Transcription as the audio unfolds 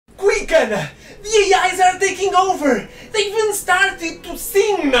chicken! The AIs are taking over! They even started to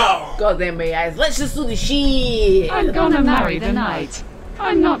sing now! Goddamn AIs, let's just do the shit! I'm gonna marry the night.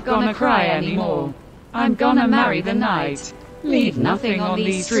 I'm not gonna cry anymore. I'm gonna marry the night. Leave nothing on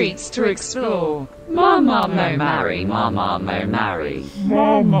these streets to explore. Mama mo marry, mama mo marry.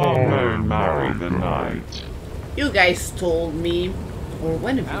 Mama mo marry the night. You guys told me, or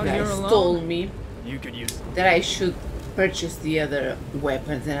one of you guys told me, You could use that I should purchase the other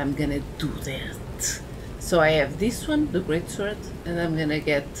weapons, and I'm gonna do that. So I have this one, the greatsword, and I'm gonna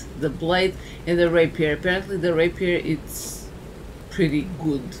get the blade and the rapier. Apparently the rapier is pretty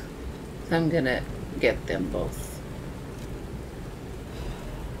good, so I'm gonna get them both.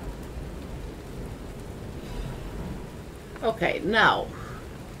 Okay, now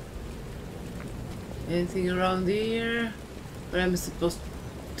anything around here? Or am I supposed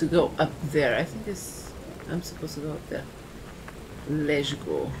to go up there? I think I'm supposed to go up there. Let's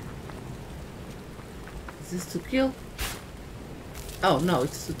go. Is this to kill? Oh no,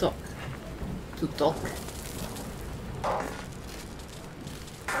 it's to talk. To talk.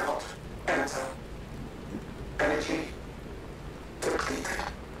 Cannot enter. Energy depleted.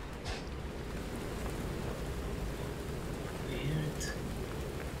 Weird.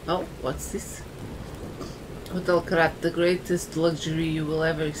 Oh, what's this? Hotel Karat, the greatest luxury you will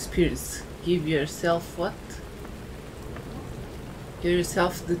ever experience. Give yourself what? Give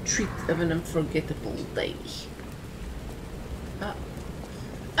yourself the treat of an unforgettable day.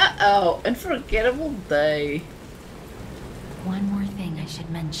 Uh-oh, unforgettable day. One more thing I should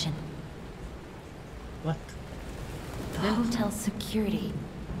mention. What? The hotel security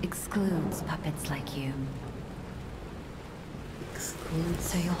excludes puppets like you. Excludes.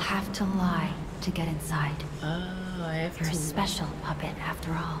 So you'll have to lie to get inside. Oh, I have You're to. a special puppet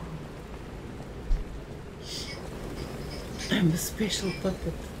after all. I'm a special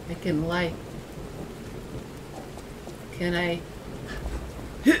puppet. I can lie. Can I?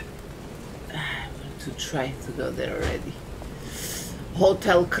 I want to try to go there already.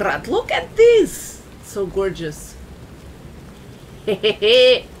 Hotel Krat. Look at this! It's so gorgeous.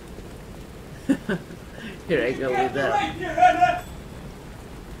 Here I go with that.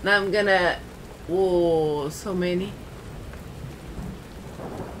 Now I'm gonna. Whoa, so many.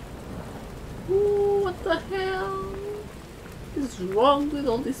 Ooh, what the hell is wrong with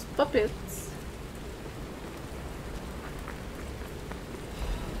all these puppets?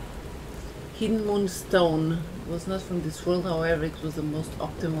 Hidden Moonstone was not from this world, however, it was the most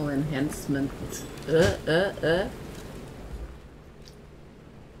optimal enhancement.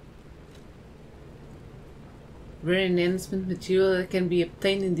 Rare enhancement material that can be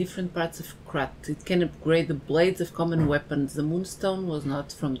obtained in different parts of Krat. It can upgrade the blades of common weapons. The Moonstone was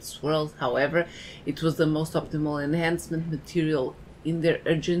not from this world, however, it was the most optimal enhancement material. In their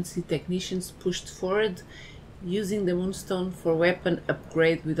urgency, technicians pushed forward, using the Moonstone for weapon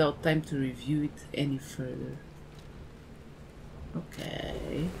upgrade without time to review it any further.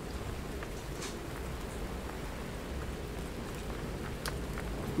 Okay.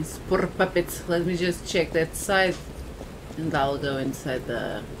 These poor puppets. Let me just check that side and I'll go inside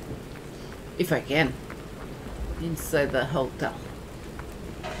the... if I can. Inside the hotel.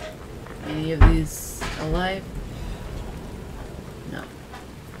 Any of these alive? No.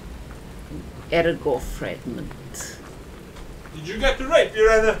 Ergo fragment. Did you get the rapier,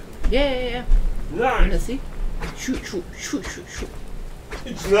 Anna? Yeah. Nice. Wanna see? Shoot.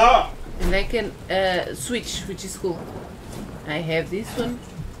 It's not. And I can switch, which is cool. I have this one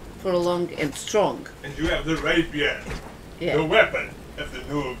for long and strong. And you have the rapier. Yeah. The weapon of the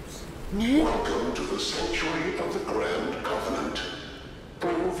noobs. Welcome to the sanctuary of the Grand Covenant.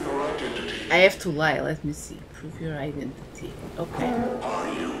 Prove your identity. I have to lie, let me see. Prove your identity. Okay. Who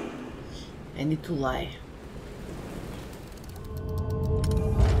are you? I need to lie.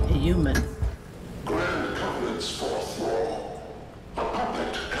 A human. Grand Covenant's fourth law. A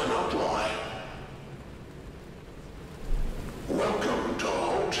puppet cannot lie. Welcome to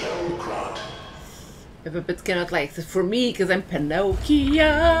Hotel Krat. A puppet cannot lie, except for me, because I'm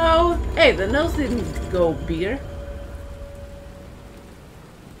Pinocchio. Hey, the nose didn't go beer.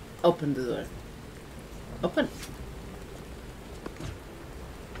 Open the door. Open.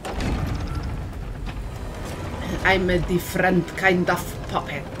 I'm a different kind of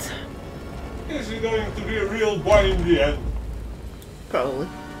puppet. Is he going to be a real boy in the end? Probably.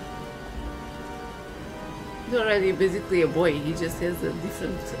 He's already basically a boy, he just has a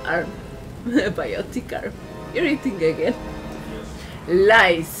different arm. A biotic arm. You're eating again.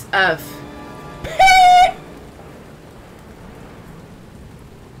 Lies of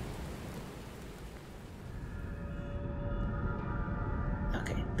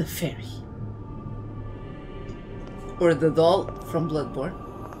the fairy. Or the doll from Bloodborne.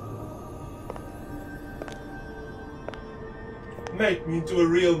 Make me into a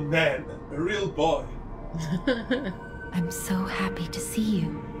real man, a real boy. I'm so happy to see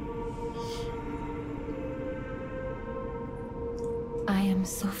you. I am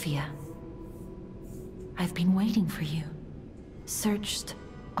Sophia. I've been waiting for you. Searched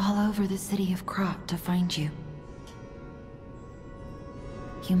all over the city of Krat to find you.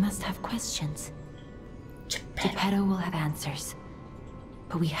 You must have questions. Geppetto will have answers.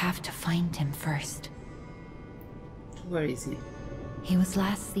 But we have to find him first. Where is he? He was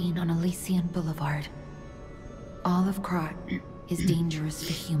last seen on Elysian Boulevard. All of Krat is dangerous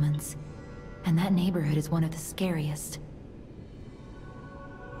for humans. And that neighborhood is one of the scariest.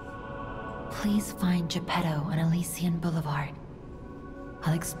 Please find Geppetto on Elysian Boulevard.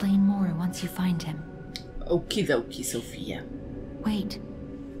 I'll explain more once you find him. Okie dokie, Sophia. Wait.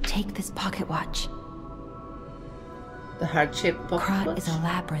 Take this pocket watch. The heart-shaped pocket Krat watch? is a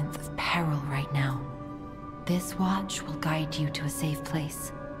labyrinth of peril right now. This watch will guide you to a safe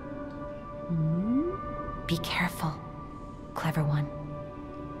place. Be careful, clever one.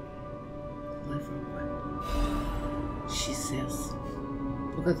 Clever one. She says.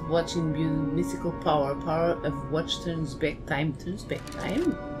 Look at watching beauty, mystical power. Power of watch turns back time. Turns back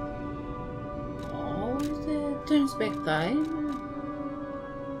time? Oh, that turns back time?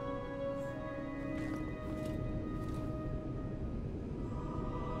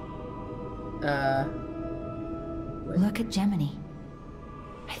 Look at Gemini.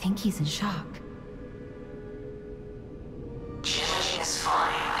 I think he's in shock. Gemini is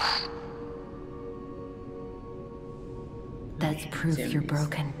fine. That's proof you're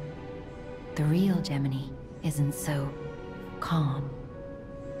broken. The real Gemini isn't so calm.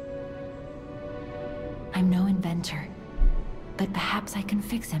 I'm no inventor, but perhaps I can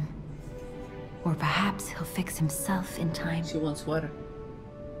fix him. Or perhaps he'll fix himself in time. She wants water.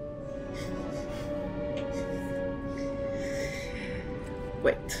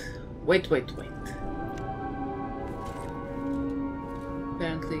 Wait.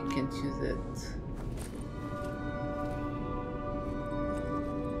 Apparently you can't use it.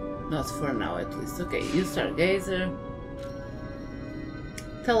 Not for now, at least. Okay, use Stargazer.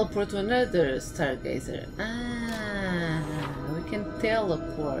 Teleport to another Stargazer. Ah, we can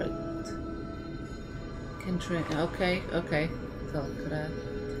teleport. Can try. Okay. Teleport.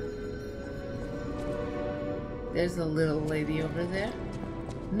 There's a little lady over there.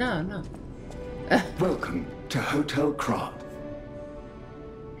 No. Welcome to Hotel Krat.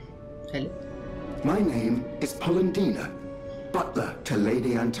 Hello. My name is Polendina, butler to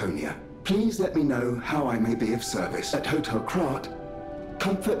Lady Antonia. Please let me know how I may be of service. At Hotel Krat,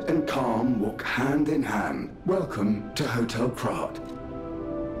 comfort and calm walk hand in hand. Welcome to Hotel Krat.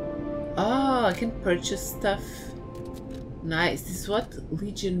 Oh, I can purchase stuff. Nice. This is what?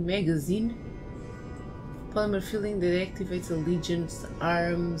 Legion magazine? Polymer filling that activates a Legion's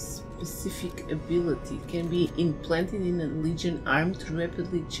arm's specific ability. Can be implanted in a Legion arm to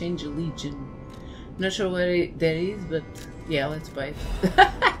rapidly change a Legion. Not sure what that is, but yeah, let's buy it.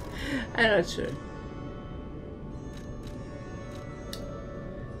 I'm not sure.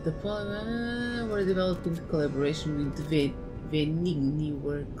 The polymer were developed in collaboration with the Venigni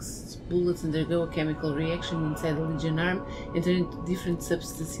Works. Bullets undergo a chemical reaction inside the Legion arm, enter into different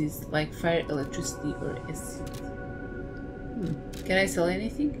substances like fire, electricity, or acid. Can I sell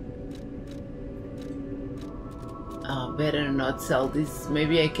anything? Oh, better not sell this.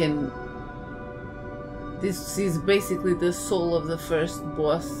 Maybe I can... This is basically the soul of the first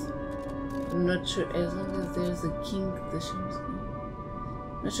boss. I'm not sure, as long as there's a king, the shaman's king.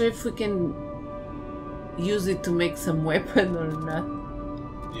 Not sure if we can use it to make some weapon or not.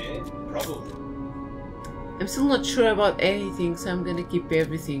 Yeah, probably. I'm still not sure about anything, so I'm gonna keep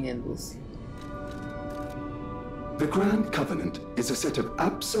everything and we'll see. The Grand Covenant is a set of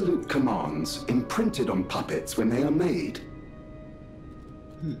absolute commands imprinted on puppets when they are made.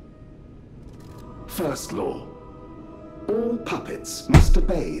 First law. All puppets must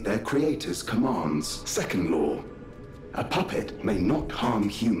obey their creator's commands. Second law. A puppet may not harm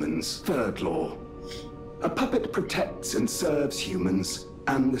humans. Third law. A puppet protects and serves humans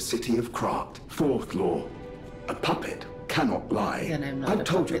and the city of Krat. Fourth law. A puppet cannot lie. Then I'm not I've a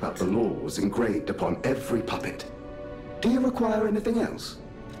told you puppet. about the laws engraved upon every puppet. Do you require anything else?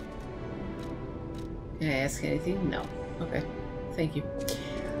 Can I ask anything? No. Okay. Thank you.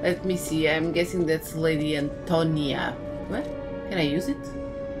 Let me see. I'm guessing that's Lady Antonia. What? Can I use it?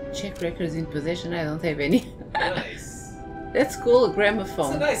 Check records in possession. I don't have any. Nice. That's cool. A It's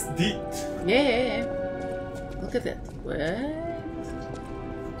gramophone. a nice deed. Yeah. Look at that. What?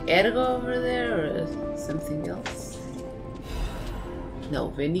 ergo over there or something else? No,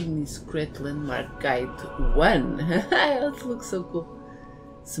 Venigni's Great Landmark Guide 1. That looks so cool.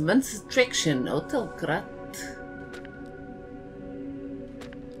 Samantha's Attraction, Hotel Krat.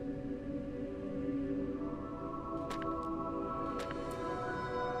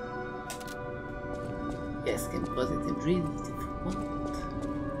 Yes, can pause it and read it if you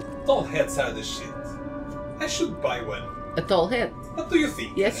want. Tall heads are the shit. I should buy one. A tall head? What do you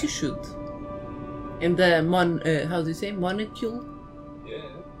think? Yes, you should. And the how do you say? Monocule? Yeah.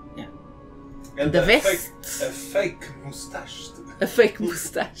 Yeah. And the a vest. A fake mustache. Too. A fake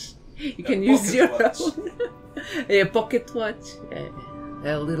mustache. You can A use pocket your watch. own. A pocket watch.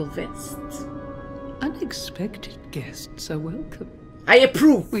 A little vest. Unexpected guests are welcome. I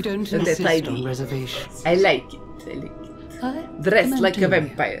approve. We don't of that insist idea. on reservations. I like it. I like it. I'm Dressed like a Antonio,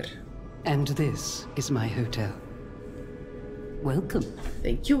 vampire. And this is my hotel. Welcome.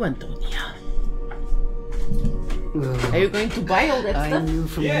 Thank you, Antonia. Well, Are you going to buy all that I stuff? knew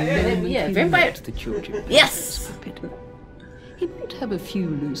from Yeah, the yeah. moment Yeah, you vampire. met that you're Geppetto's Yes! puppet. He might have a few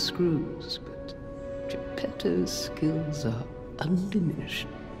loose screws, but Geppetto's skills are undiminished.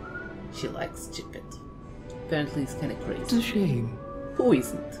 She likes Geppetto. Apparently he's kind of It's a crazy. shame. Who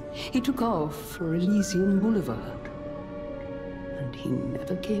isn't? He took off for Elysian Boulevard, and he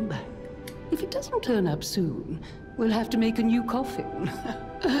never came back. If he doesn't turn up soon, we'll have to make a new coffin.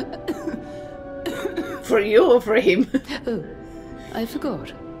 For you or for him? Oh, I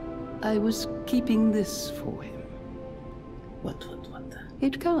forgot. I was keeping this for him. What?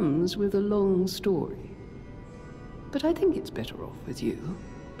 It comes with a long story. But I think it's better off with you.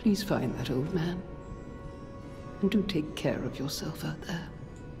 Please find that old man. And do take care of yourself out there.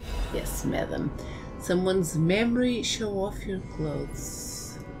 Yes, madam. Someone's memory, show off your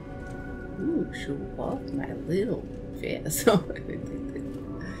clothes. Ooh, show off my little vest.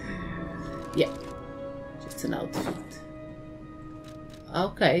 Yeah, just an outfit.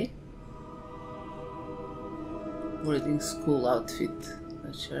 Okay. Boarding school outfit.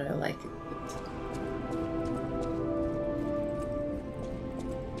 Not sure I like it, but...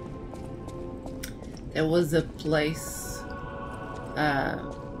 There was a place...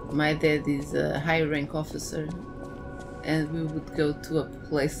 my dad is a high rank officer, and we would go to a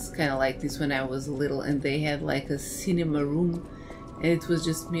place kind of like this when I was little, and they had like a cinema room, and it was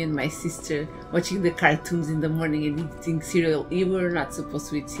just me and my sister watching the cartoons in the morning and eating cereal. You were not supposed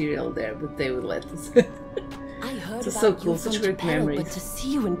to eat cereal there, but they would let us. I heard It's about so cool, you such from great Geppetto, memories. but to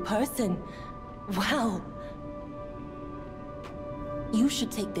see you in person, wow! You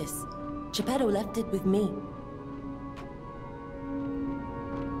should take this. Geppetto left it with me.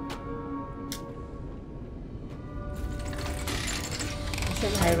 I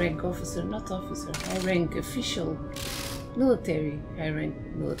said high rank officer, not officer. High rank official. Military. High rank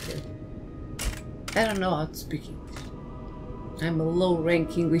military. I don't know how to speak English. I'm a low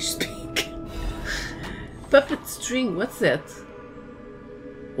rank English speaker. Puppet string, what's that?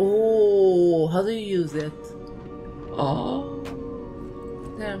 Oh, how do you use that? Oh,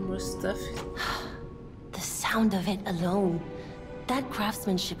 there are more stuff. The sound of it alone. That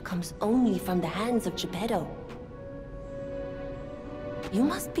craftsmanship comes only from the hands of Geppetto. You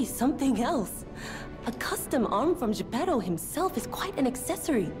must be something else. A custom arm from Geppetto himself is quite an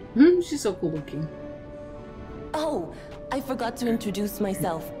accessory. She's so cool looking. Oh, I forgot to introduce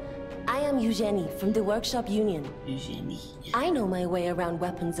myself. I am Eugenie from the Workshop Union. Eugenie. I know my way around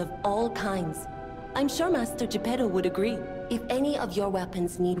weapons of all kinds. I'm sure Master Geppetto would agree. If any of your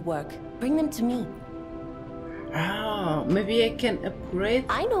weapons need work, bring them to me. Oh, maybe I can upgrade?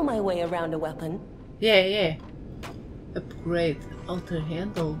 I know my way around a weapon. Yeah. Upgrade outer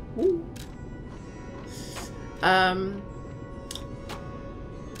handle. Ooh.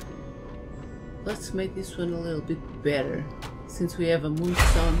 Let's make this one a little bit better, since we have a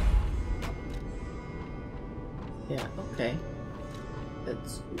moonstone. Yeah, okay.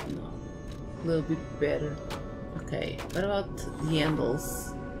 That's good now. A little bit better. Okay, what about the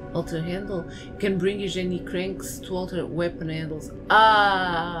handles? Alter handle. You can bring Eugenie cranks to alter weapon handles.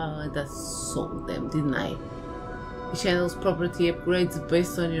 Ah, that's so damn denied. Each handle's property upgrades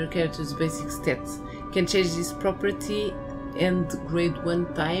based on your character's basic stats. You can change this property and grade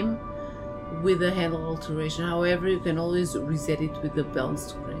one time with a handle alteration. However, you can always reset it with a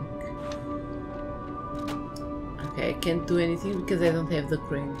balanced crank. Okay, I can't do anything because I don't have the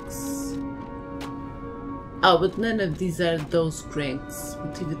cranks. Oh, but none of these are those cranks.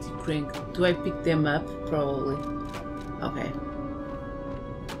 Utility crank. Do I pick them up? Probably. Okay.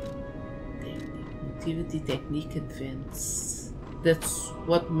 Utility technique advance. That's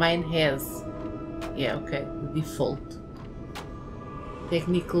what mine has. Yeah, okay. The default.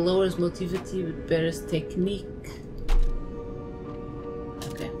 Technique lowers motivity but bears technique.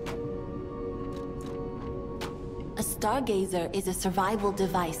 Okay. A stargazer is a survival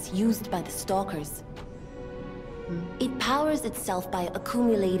device used by the stalkers. It powers itself by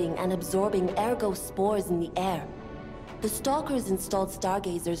accumulating and absorbing ergo spores in the air. The stalkers installed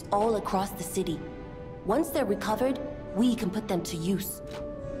stargazers all across the city. Once they're recovered, we can put them to use.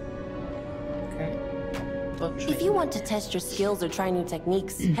 Okay. If you want to test your skills or try new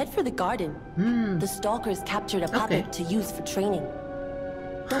techniques, head for the garden. The stalkers captured a puppet to use for training.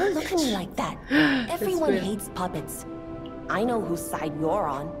 Don't look at me like that. Everyone hates puppets. I know whose side you're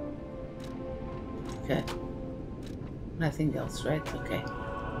on. Okay. Nothing else, right? Okay.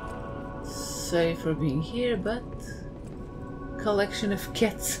 Sorry for being here, but... collection of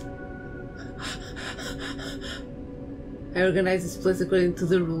cats. I organize this place according to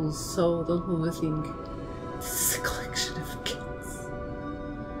the rules, so don't move a thing. This is a collection of cats.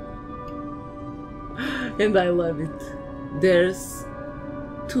 And I love it. There's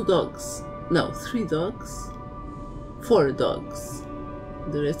 2 dogs. No, 3 dogs. 4 dogs.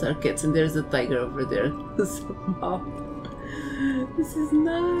 The rest are cats, and there's a tiger over there. Somehow. This is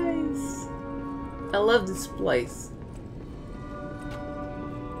nice. I love this place.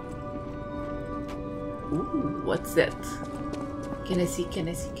 Ooh, what's that? Can I see? Can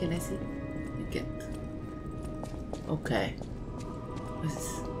I see? Can I see? I can't. Okay. What's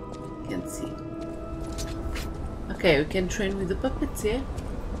this? Can't see. Okay, we can train with the puppets, yeah?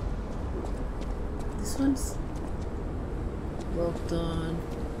 This one's well done.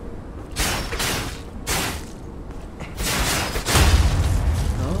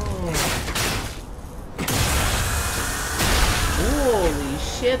 Holy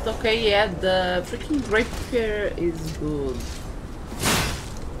shit, okay, yeah, the freaking rapier is good.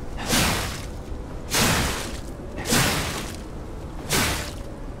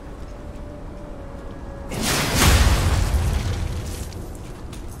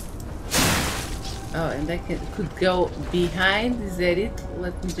 Oh, and I could go behind, is that it?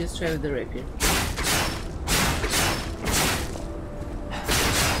 Let me just try with the rapier.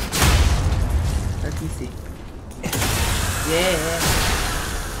 Let me see. Yeah.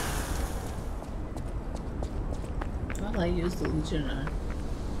 Well, I used the Legionnaire.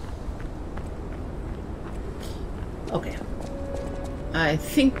 Okay. I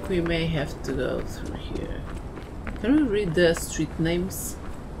think we may have to go through here. Can we read the street names?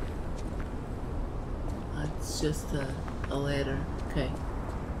 It's just a letter. Okay.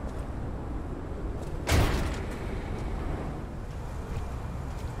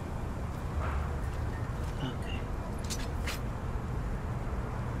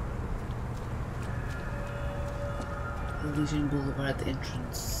 Legion Boulevard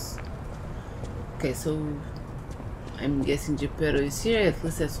entrance. Okay, so I'm guessing Geppetto is here, at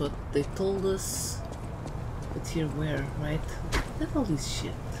least that's what they told us. But here where, right? Look at all this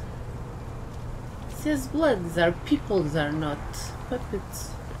shit. It says blood, these are people, these are not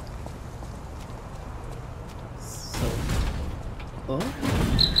puppets. So... oh?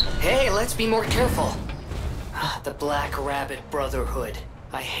 Hey, let's be more careful. The Black Rabbit Brotherhood.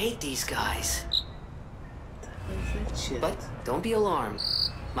 I hate these guys. But don't be alarmed.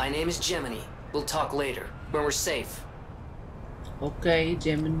 My name is Gemini. We'll talk later, when we're safe. Okay,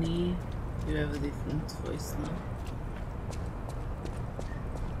 Gemini. You have a different voice now.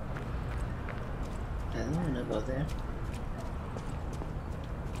 I don't want to go there.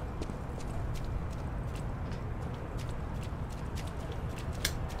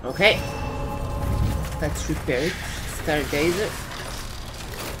 Okay. Let's repair it. Stargazer.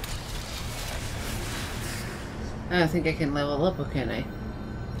 I don't think I can level up, or can I?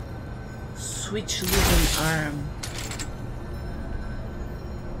 Switch Legion arm.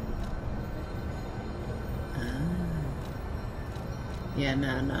 Yeah,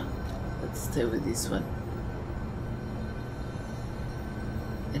 no. Let's stay with this one.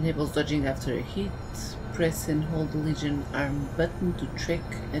 Enables dodging after a hit. Press and hold the Legion arm button to track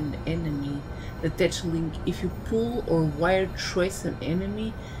an enemy. Attach link. If you pull or wire trace an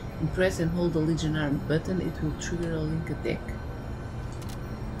enemy, and press and hold the Legion arm button, it will trigger a link attack.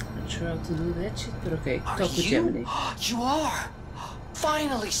 Not sure how to do that shit, but okay. Talk with Gemini. You are!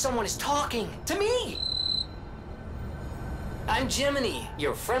 Finally, someone is talking to me! I'm Gemini,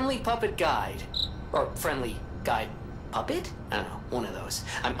 your friendly puppet guide. Or friendly guide puppet? I don't know, one of those.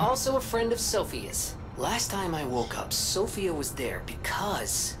 I'm also a friend of Sophia's. Last time I woke up, Sophia was there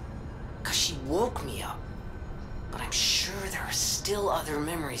because she woke me up. But I'm sure there are still other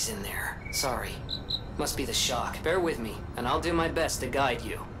memories in there. Sorry. Must be the shock. Bear with me, and I'll do my best to guide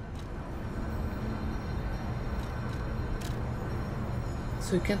you.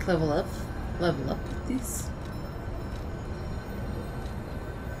 So you can't level up with this.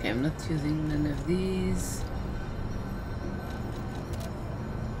 Okay, I'm not using none of these.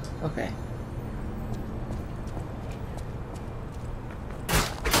 Okay.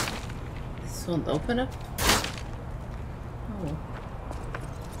 This won't open up. Oh.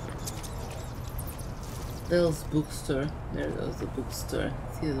 Belle's bookstore. There goes the bookstore.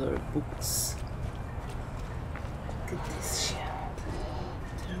 Theodore Books. Look at this shit.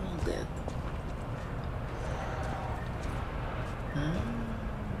 They're all dead.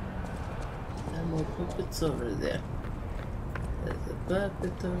 There are more puppets over there. There's a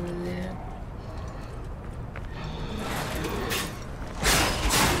puppet over there.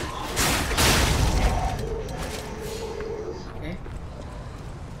 Okay.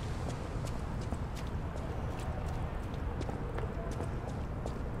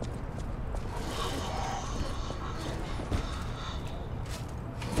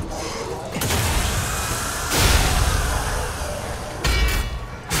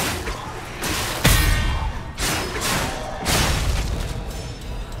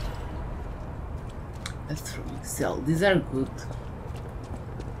 These are good.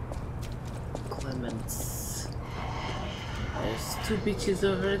 Clements. There's two beaches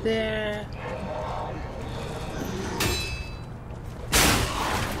over there.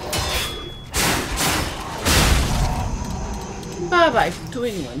 Bye bye, 2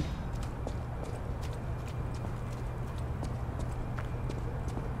 in 1.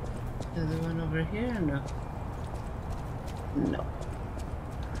 There's one over here? No. No.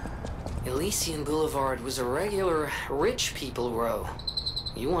 Elysian Boulevard was a regular rich people row.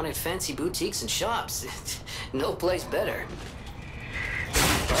 You wanted fancy boutiques and shops. No place better.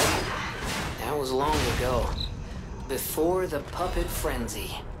 That was long ago. Before the puppet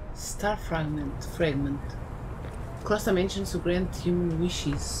frenzy. Star fragment. Cross dimensions to grant human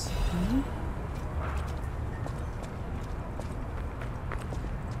wishes.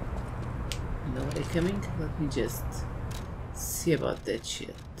 You know what they're coming? Let me just see about that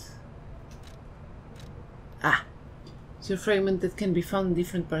shit. Ah! It's a fragment that can be found in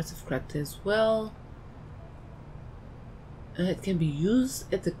different parts of Krat as well. It can be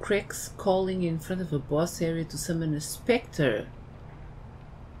used at the cracks calling in front of a boss area to summon a spectre.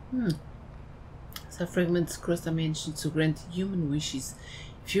 So fragments cross dimensions to grant human wishes.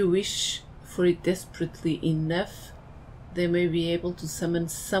 If you wish for it desperately enough, they may be able to summon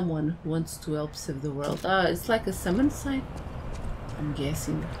someone who wants to help save the world. Ah, it's like a summon sign, I'm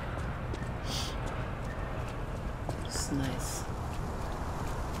guessing. It's nice.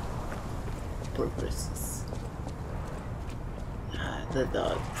 Purposes. Ah, the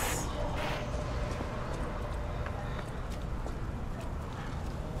dogs.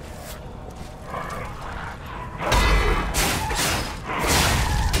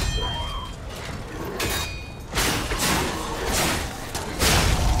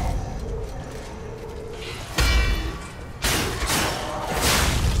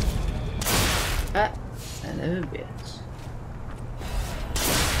 Ah, son of a bitch.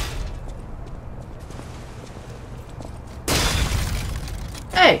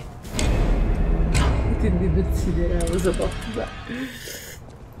 Hey! I didn't even see that I was about to die.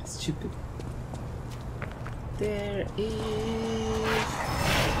 Stupid. There is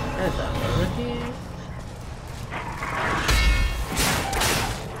a dog over here.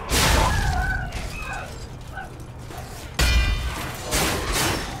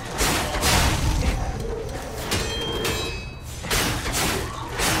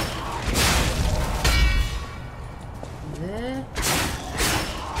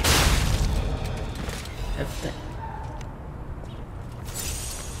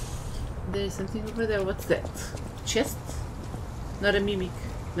 There's something over there. What's that? Chest? Not a mimic.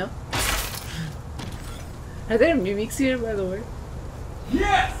 No? Are there mimics here, by the way?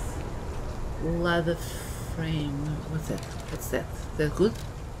 Yes! Ladder frame. What's that? What's that? Is that good?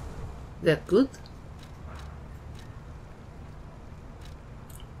 Is that good?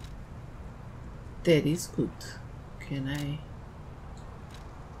 That is good. Can I...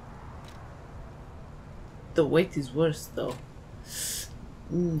 The weight is worse though.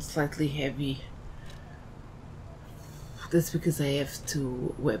 Slightly heavy. That's because I have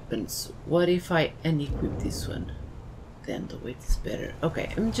 2 weapons. What if I unequip this one? Then the weight is better.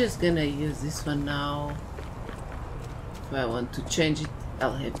 Okay, I'm just gonna use this one now. If I want to change it,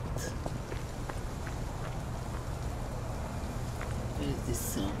 I'll have it. Where is this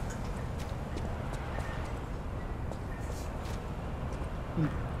sound?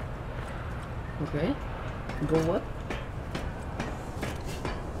 Okay. Go what?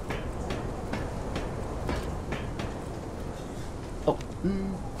 Oh,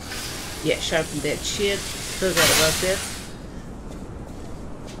 Yeah, sharpen that shit. Forgot about that.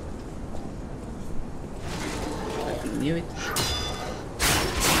 I knew it.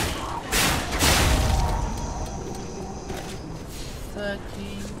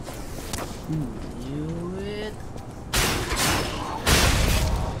 Fucking knew it.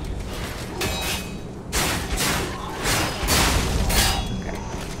 Okay.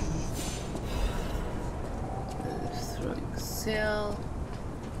 Throwing cell.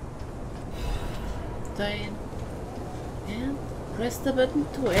 And press the button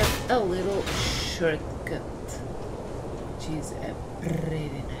to have a little shortcut, which is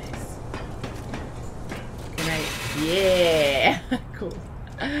pretty nice. Can I? Yeah, cool.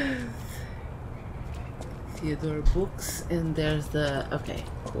 Theodore books, and there's the. Okay,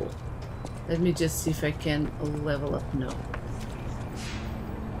 cool. Let me just see if I can level up. No.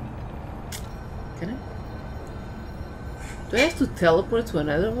 Can I? Do I have to teleport to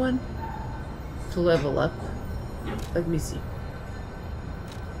another one? To level up? Let me see.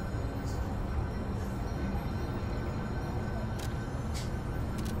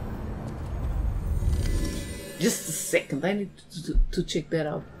 Just a second, I need to check that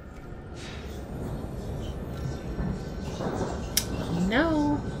out.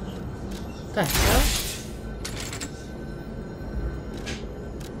 No. The hell?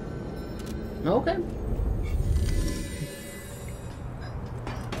 Okay.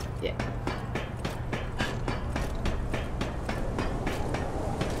 Yeah.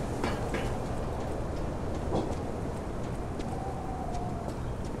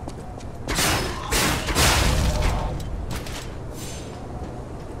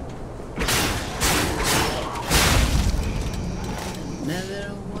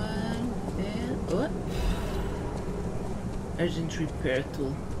 Urgent repair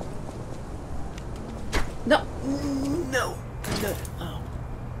tool. No! No! No! Oh.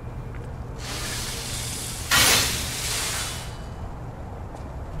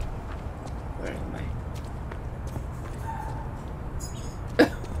 Where am I?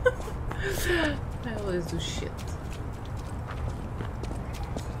 I always do shit.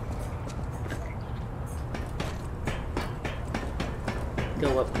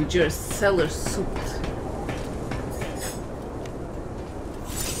 Go up with your sailor suit.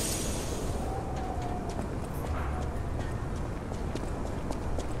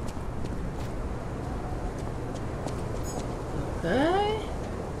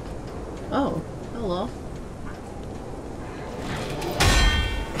 Oh, hello.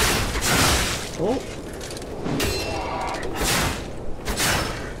 Oh.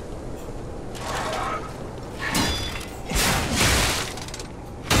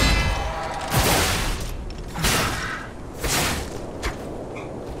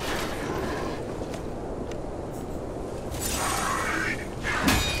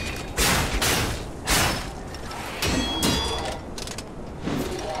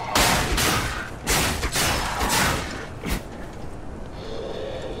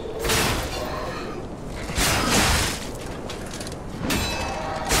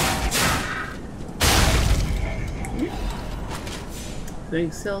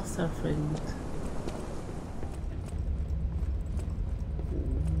 Doing cell fragment.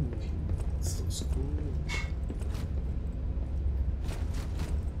 So cool.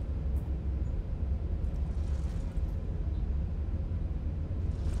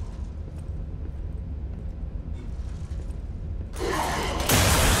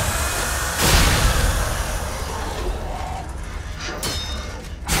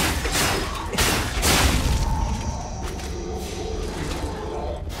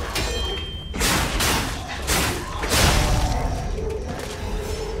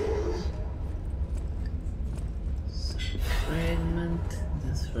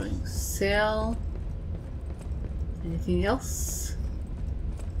 Cell. Anything else?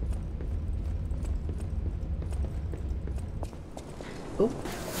 Oh,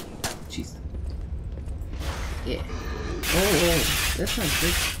 jeez. Yeah. Oh, that sounds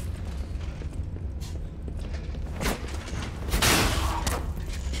good.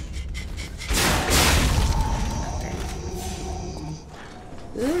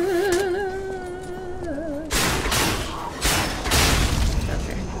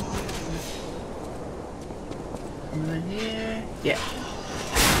 Yeah.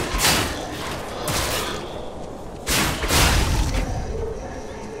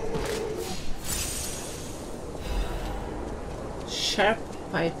 Sharp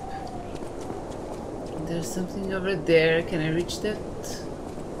pipe. There's something over there. Can I reach that?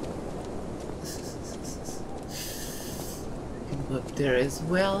 I can go up there as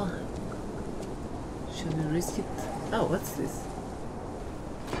well. Should we risk it? Oh, what's this?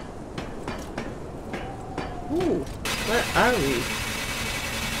 Ooh, where are we?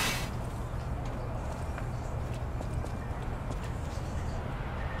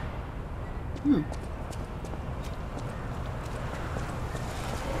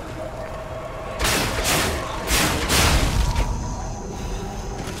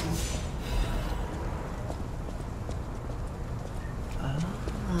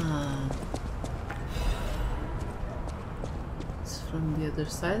 From the other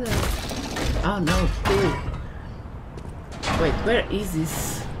side? Oh no, cool. Wait, where is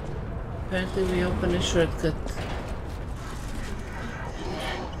this? Apparently we open a shortcut.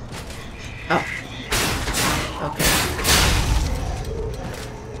 Oh. Okay.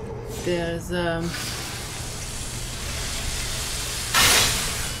 There's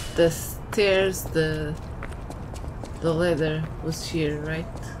the stairs, the ladder was here, right?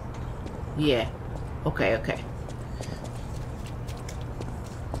 Yeah. Okay, okay.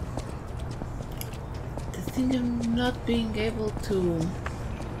 I'm not being able to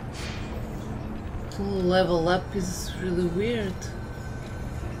level up is really weird.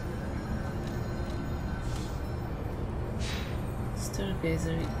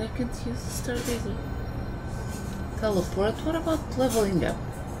 Stargazer, I can't use the Stargazer. Teleport, what about leveling up?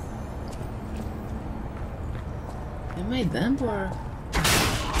 Am I dumb or?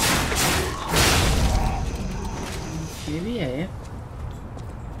 Maybe I am.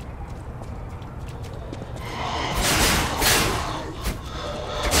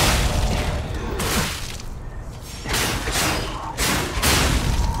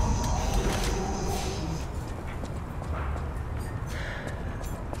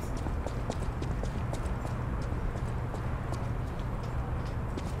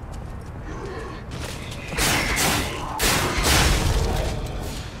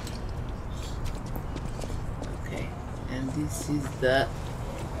 This is the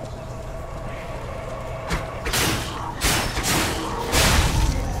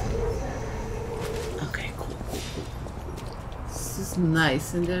okay, cool. This is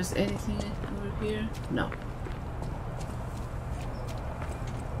nice. And there's anything over here? No.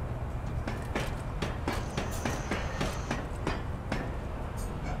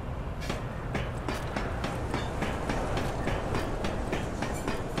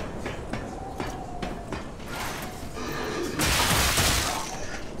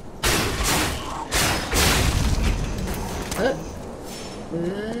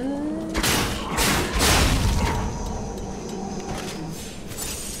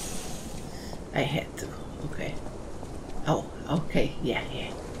 I had to. Okay. Oh, okay. Yeah.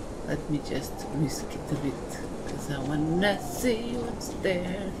 Let me just risk it a bit, because I wanna see what's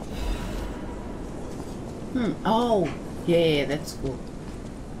there. Oh, yeah, that's cool.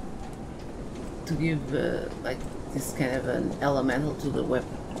 To give like this kind of an elemental to the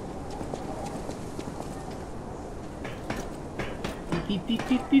weapon. Beep, beep,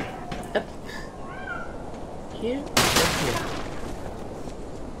 beep, beep. Up. Here? Up here.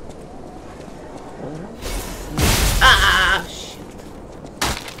 Ah, shit.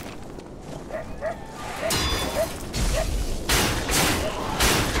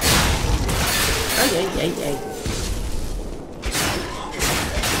 Ay.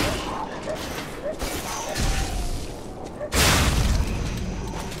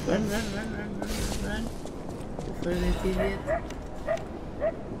 Run. Before they did it.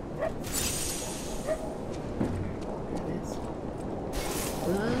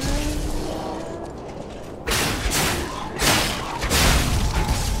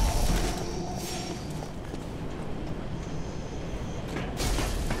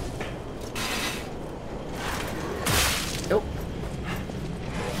 Nope.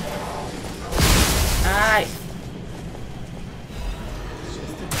 Aye. It's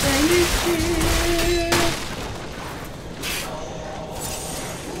just a tiny ship.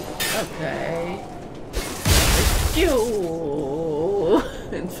 Okay. Thank you.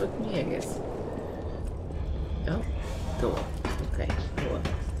 And fuck me, I guess. Oh, go up. Okay, go up.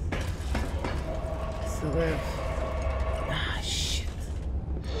 So we have... Ah, shit.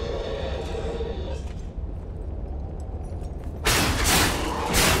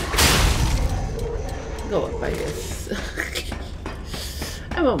 Go up, I guess.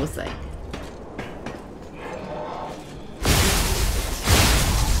 I'm almost like...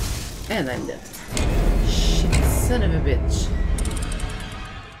 And I'm dead. Shit, son of a bitch.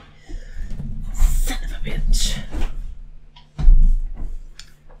 Son of a bitch.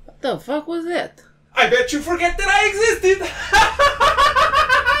 What the fuck was that? I bet you forget that I existed!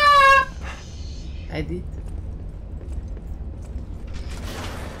 I did.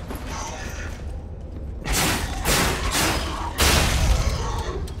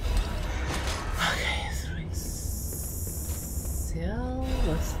 Okay, throwing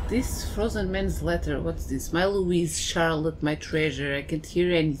This frozen man's letter, what's this? My Louise, Charlotte, my treasure, I can't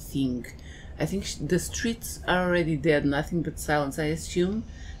hear anything. I think the streets are already dead, nothing but silence. I assume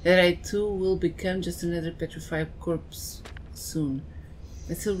that I too will become just another petrified corpse soon.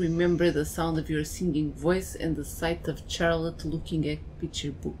 I still remember the sound of your singing voice and the sight of Charlotte looking at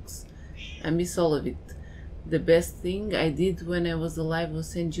picture books. I miss all of it. The best thing I did when I was alive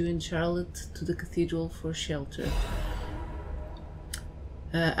was send you and Charlotte to the cathedral for shelter.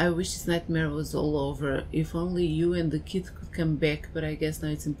 I wish this nightmare was all over. If only you and the kid could come back, but I guess now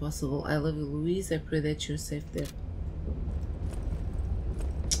it's impossible. I love you, Louise. I pray that you're safe there.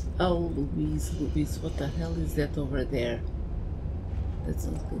 Oh, Louise, Louise, what the hell is that over there? That's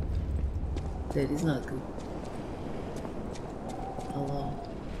not good. That is not good. Hello?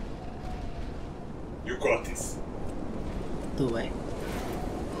 You got this. Do I?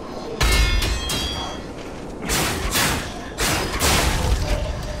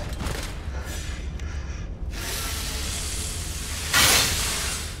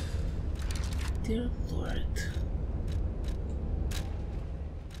 Dear Lord.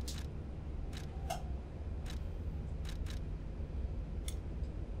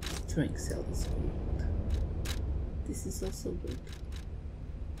 Throwing cell is good. This is also good.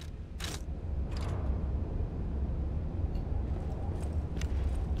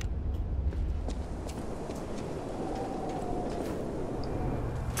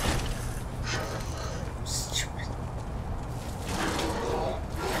 Stupid.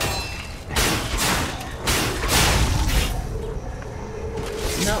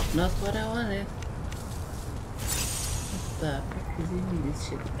 No, not what I wanted. What the fuck is even this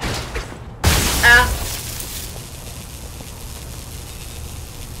shit? Ah!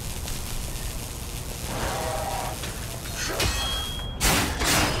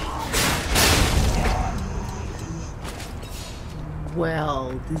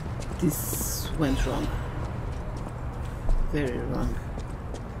 Well, this went wrong. Very wrong.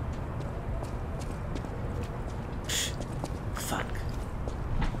 Fuck.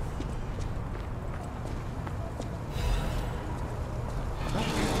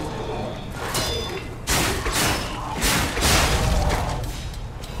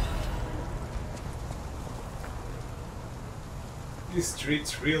 These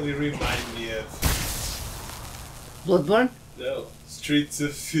streets really remind me of... Bloodborne? No. Streets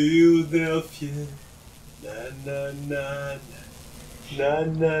of Philadelphia. Na na na na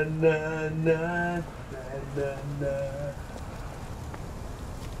na na na na na.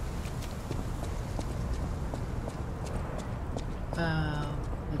 Oh,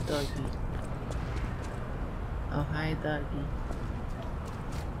 a doggy. Oh, hi, doggy.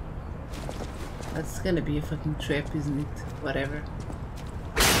 That's gonna be a fucking trap, isn't it? Whatever.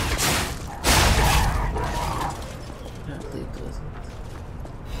 Apparently it wasn't.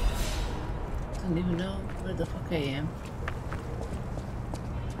 Don't even know where the fuck I am.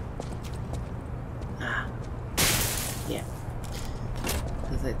 Ah. Yeah.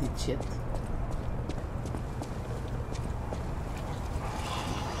 Because I did shit.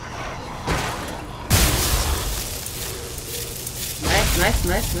 Nice, nice,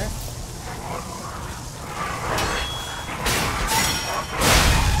 nice, nice.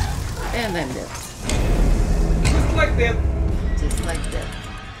 And I'm dead. Just like that. Just like that.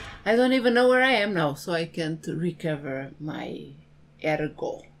 I don't even know where I am now, so I can't recover my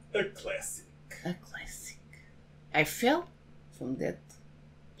ergo. A classic. A classic. I fell from that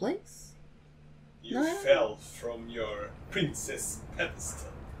place? You No, fell from your princess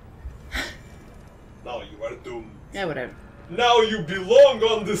pedestal. Now you are doomed. Yeah, whatever. Now you belong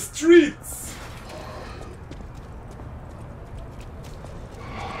on the streets!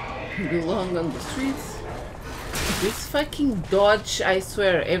 Belong on the streets. This fucking dodge, I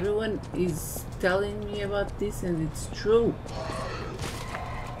swear, everyone is telling me about this and it's true.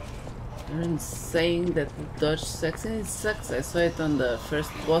 Everyone's saying that the dodge sucks and it sucks. I saw it on the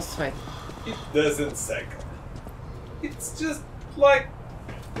first boss fight. It doesn't suck. It's just like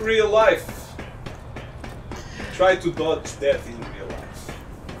real life. Try to dodge death in real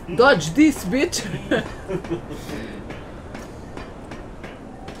life. Dodge this, bitch!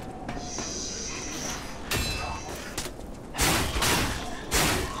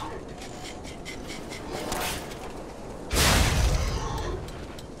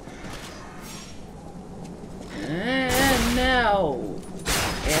 And now,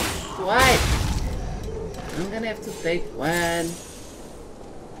 that's right. I'm gonna have to take one.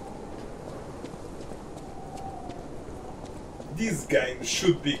 This game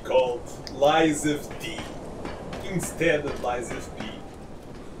should be called Lies of D instead of Lies of B.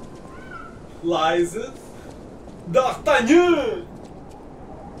 Lies of D'Artagnan!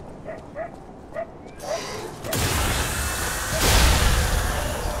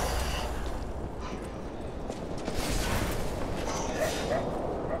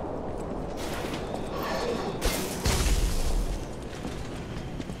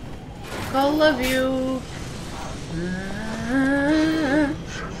 all love you.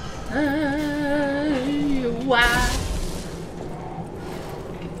 Why?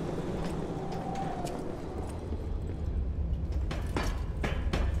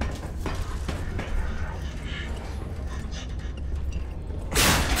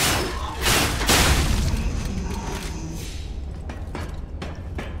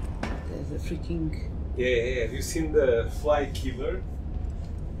 There's a freaking... Yeah, have you seen the fly killer?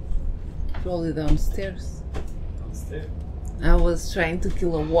 Probably downstairs. Downstairs? I was trying to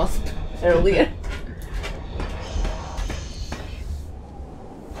kill a wasp earlier.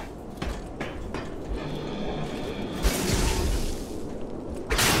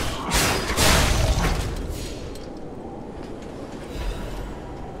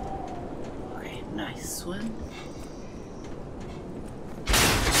 Okay, nice one.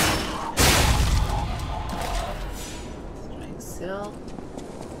 Strike cell.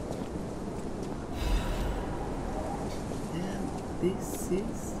 This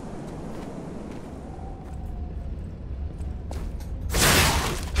is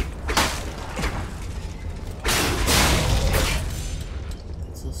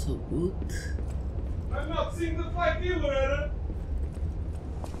it's also good. I'm not seeing the fly killer, Anna.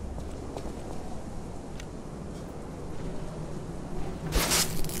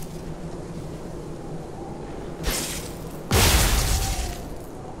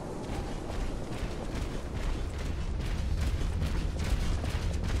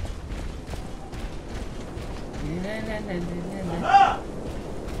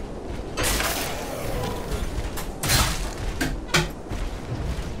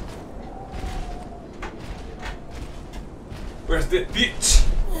 Where's that bitch?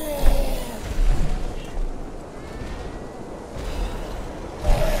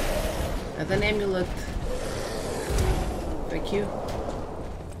 As an amulet. Thank you.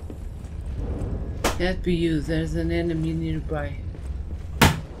 Can't be used. There's an enemy nearby.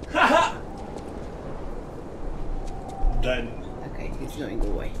 Haha! Done. Okay, he's going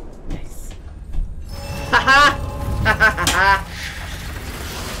away. Nice. Haha! Haha!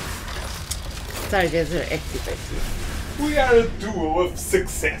 Stargazer activated. We are a duo of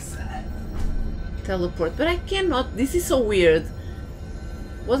success. Teleport, but I cannot. This is so weird.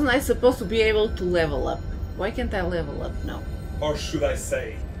 Wasn't I supposed to be able to level up? Why can't I level up now? Or should I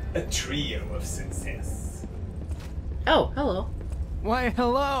say, a trio of success. Oh, hello. Why,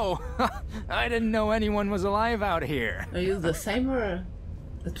 hello! I didn't know anyone was alive out here. Are you the same or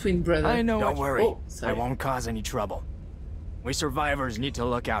a twin brother? I know. Don't worry. Oh, sorry. I won't cause any trouble. We survivors need to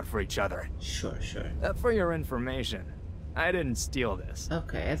look out for each other. Sure. For your information, I didn't steal this.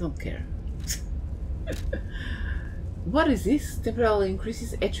 Okay, I don't care. What is this? Temporarily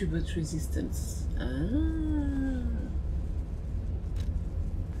increases attribute resistance.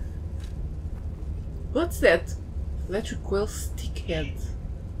 What's that? Electric coil stick head.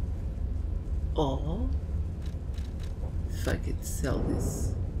 Oh. Fuck it, sell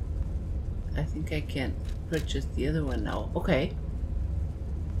this. I think I can purchase the other one now. Okay.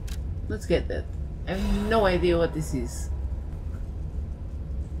 Let's get that. I have no idea what this is.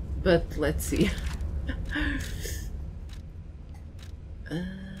 But let's see.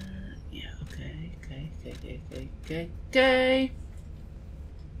 Yeah, okay.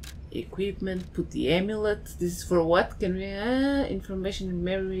 Equipment, put the amulet. This is for what? Can we information and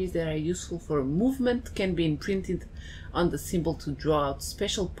memories that are useful for movement can be imprinted on the symbol to draw out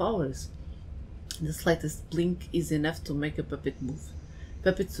special powers. The slightest blink is enough to make a puppet move.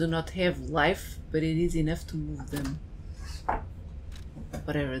 Puppets do not have life, but it is enough to move them.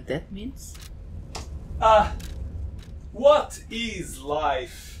 Whatever that means. What is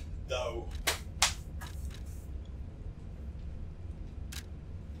life, though?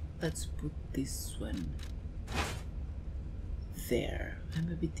 Let's put this one there.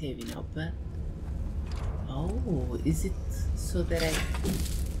 I'm a bit heavy now, but... Oh, is it so that I...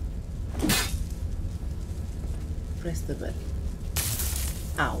 Press the button.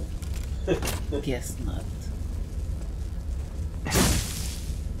 Ow. Guess not.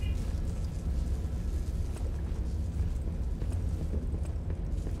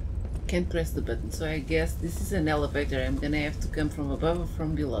 Can't press the button, so I guess this is an elevator. I'm gonna have to come from above or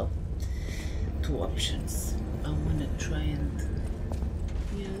from below. Two options. I wanna try and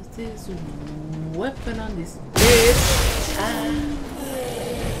use this weapon on this bitch.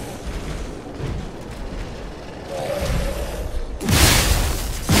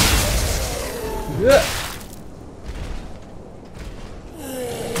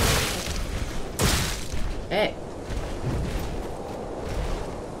 Hey.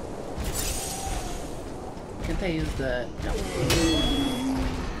 Can't I use the... No.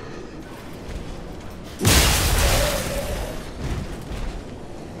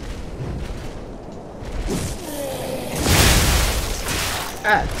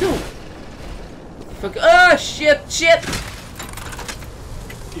 Ah, 2. Fuck. Oh, shit, shit!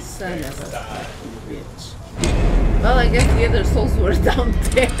 Son of a bitch. Well, I guess the other souls were down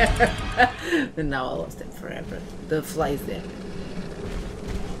there. And now I lost them forever. The fly's there.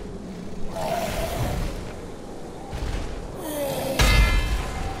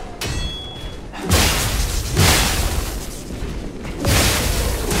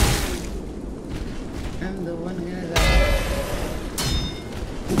 I'm the one gonna die.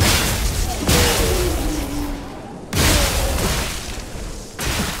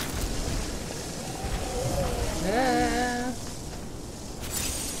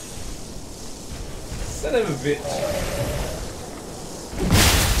 Son of a bitch.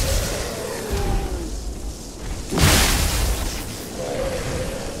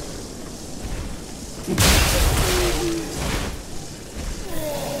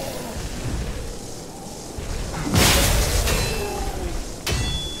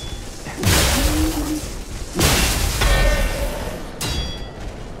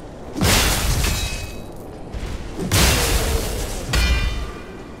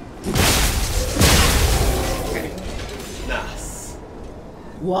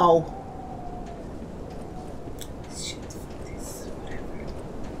 Wow. Shit, fuck this. Whatever.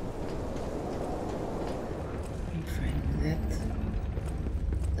 I'm fine with that.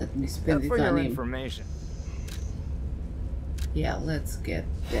 Let me spend it for on your him. information. Yeah, let's get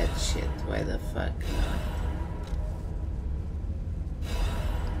that shit. Why the fuck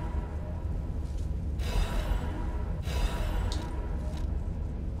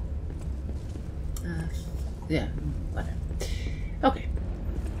not? Yeah, whatever. Okay.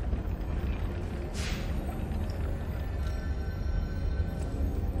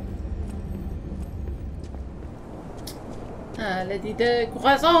 Ah, la dit de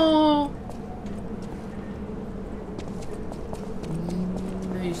croissant.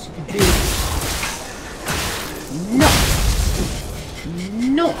 Non.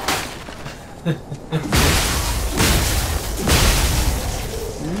 Non.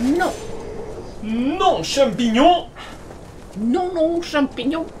 Non. Non, champignon. Non, non,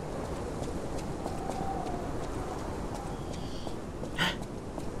 champignon.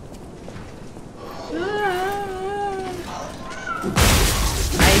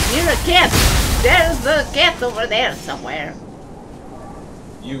 I hear a cat. There's a cat over there somewhere.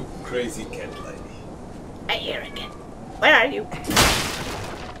 You crazy cat lady. I hear a cat. Where are you?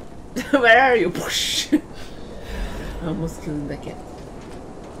 Where are you? Push. Almost killing the cat.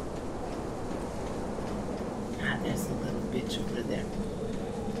 Ah, there's a little bitch over there.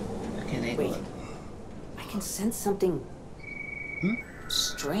 Can I Wait. I can sense something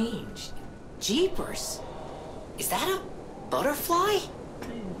strange. Jeepers. Is that a butterfly?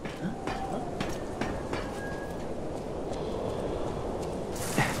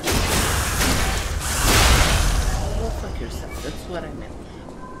 Go fuck yourself. That's what I meant.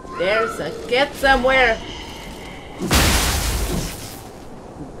 There's a cat somewhere.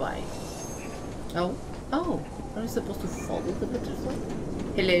 Goodbye. Oh. Oh. Are we supposed to follow the butterfly?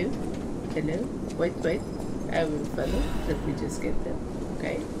 Hello? Hello? Wait, wait. I will follow. Let me just get them.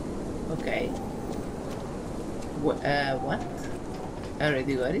 Okay. Okay. What? I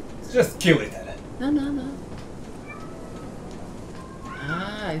already got it? Just kill it. No, no, no.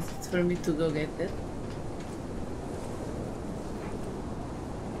 Ah, is it for me to go get it?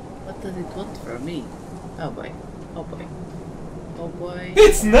 What does it want from me? Oh boy. Oh boy. Oh boy.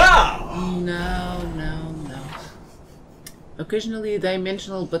 It's now! No, no, no. Occasionally a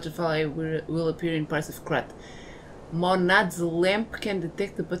dimensional butterfly will appear in parts of Krat. Monad's lamp can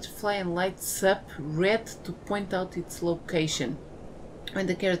detect the butterfly and lights up red to point out its location. When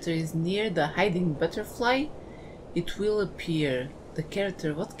the character is near the hiding butterfly, it will appear. The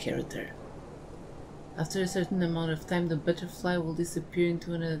character... What character? After a certain amount of time, the butterfly will disappear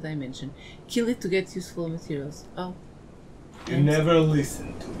into another dimension. Kill it to get useful materials. Oh. You never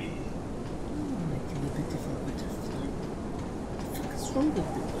listen to me. Oh, like a beautiful butterfly. What the fuck is wrong with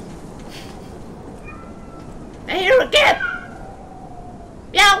people? I hear a cat!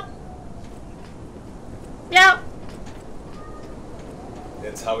 Meow! Meow!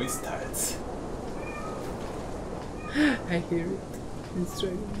 That's how it starts. I hear it. It's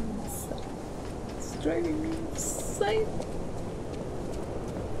driving me insane. It's driving me insane.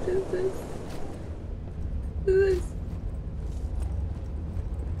 What is this? What is this?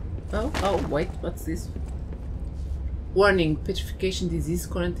 Oh, wait, what's this? Warning, petrification disease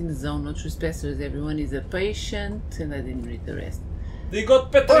current in the zone. No trespassers, everyone is a patient. And I didn't read the rest. They got Or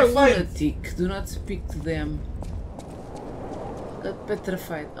petrified! lunatic, do not speak to them. Got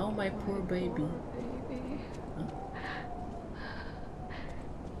petrified. Oh, my poor baby.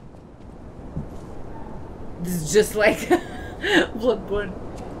 This is just like Bloodborne.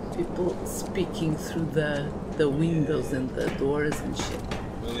 People speaking through the windows and the doors and shit.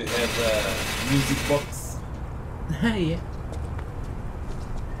 Will you have a music box? Yeah.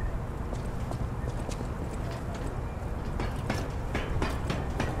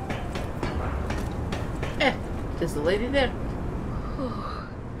 There's a lady there. Oh.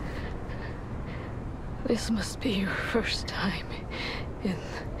 This must be your first time in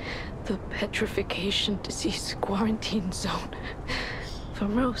the petrification disease quarantine zone. For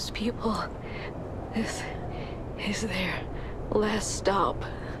most people, this is their last stop.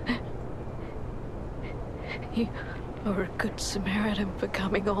 You are a good Samaritan for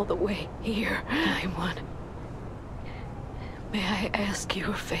coming all the way here, I'm one. May I ask you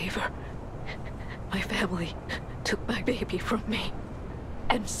a favor? My family took my baby from me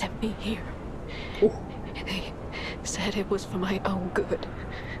and sent me here. Ooh. They said it was for my own good,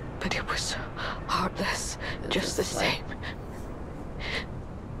 but it was heartless, just the same.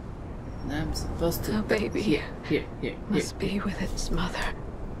 I'm supposed to... The baby here. must be with its mother.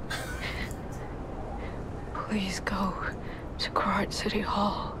 Please go to Krat City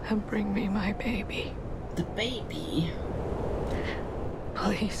Hall and bring me my baby. The baby?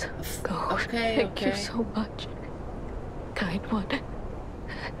 Please, go. Okay, Thank you so much, kind one.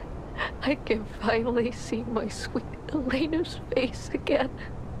 I can finally see my sweet Elena's face again.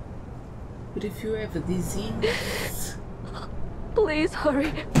 But if you have a disease... Please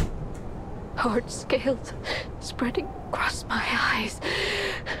hurry. Hard scales spreading across my eyes.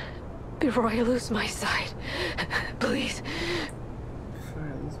 Before I lose my sight. Please. Before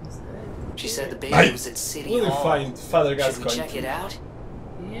I lose my sight. She said the baby was at City Will we Hall. find Father Should we Gascoigne? check it out?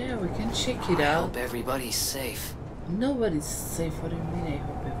 Yeah, we can check it I out. hope everybody's safe. Nobody's safe. What do you mean I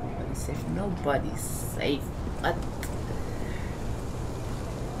hope everybody's safe? Nobody's safe. What?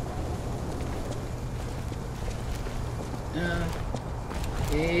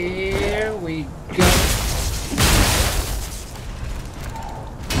 Here we go.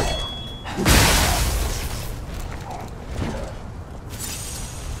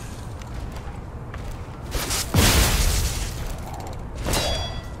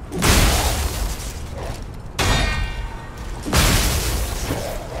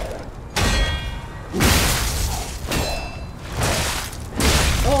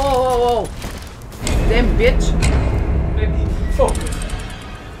 Oh, damn bitch. Maybe focus.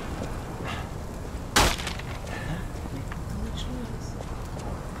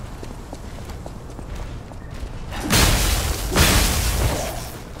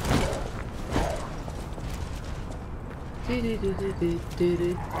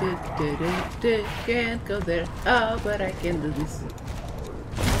 Can't go there. Oh, but I can do this.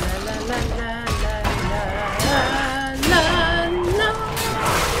 La la la la la la la la.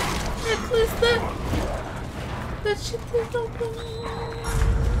 At least that shit is open.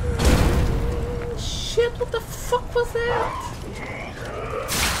 Shit! What the fuck was that?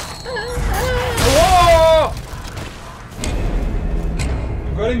 Whoa!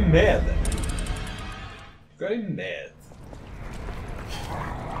 You got him mad. You got him mad.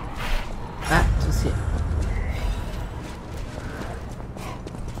 Ah, to see.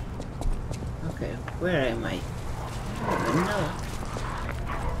 Okay, where am I? I don't know.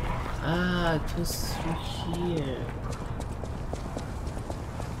 Ah, it was through here.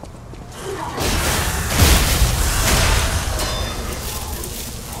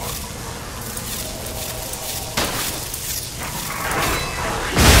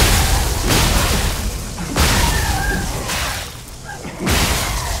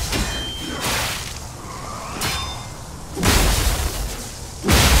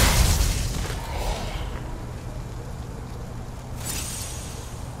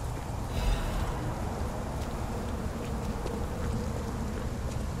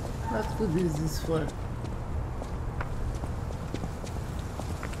 What good is this for?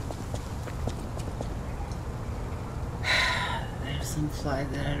 There's some flies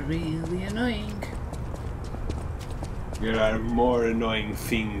that are really annoying. There are more annoying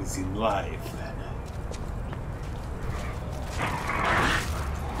things in life.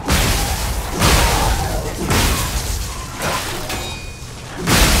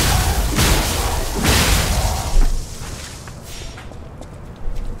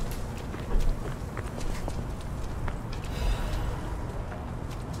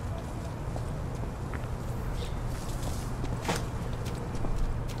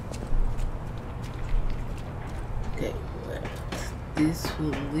 Okay, well, this will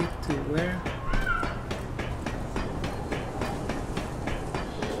lead to where?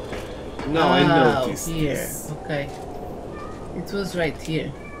 No, I noticed here. this. Okay. It was right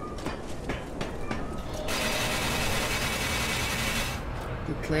here.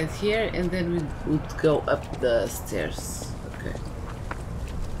 It led here, and then we would go up the stairs. Okay.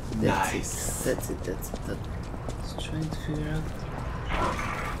 Nice. That's it. Just trying to figure out.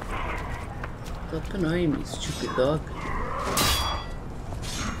 Stop annoying me, stupid dog.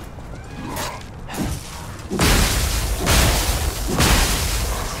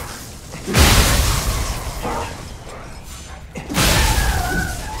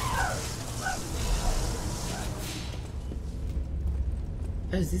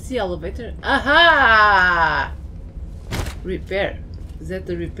 Is this the elevator? Aha! Repair. Is that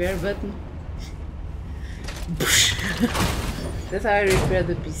the repair button? That's how I repair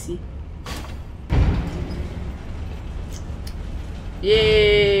the PC.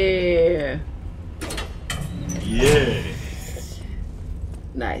 Yeah! Yeah!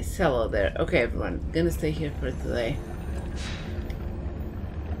 Nice. Hello there. Okay, everyone. Gonna stay here for today.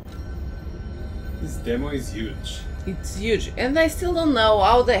 This demo is huge. It's huge. And I still don't know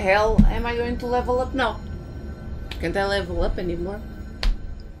how the hell am I going to level up now. Can't I level up anymore?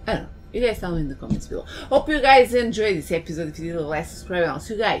 I don't know. You guys tell me in the comments below. Hope you guys enjoyed this episode. If you did, like, subscribe, and I'll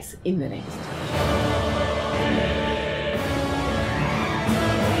see you guys in the next one.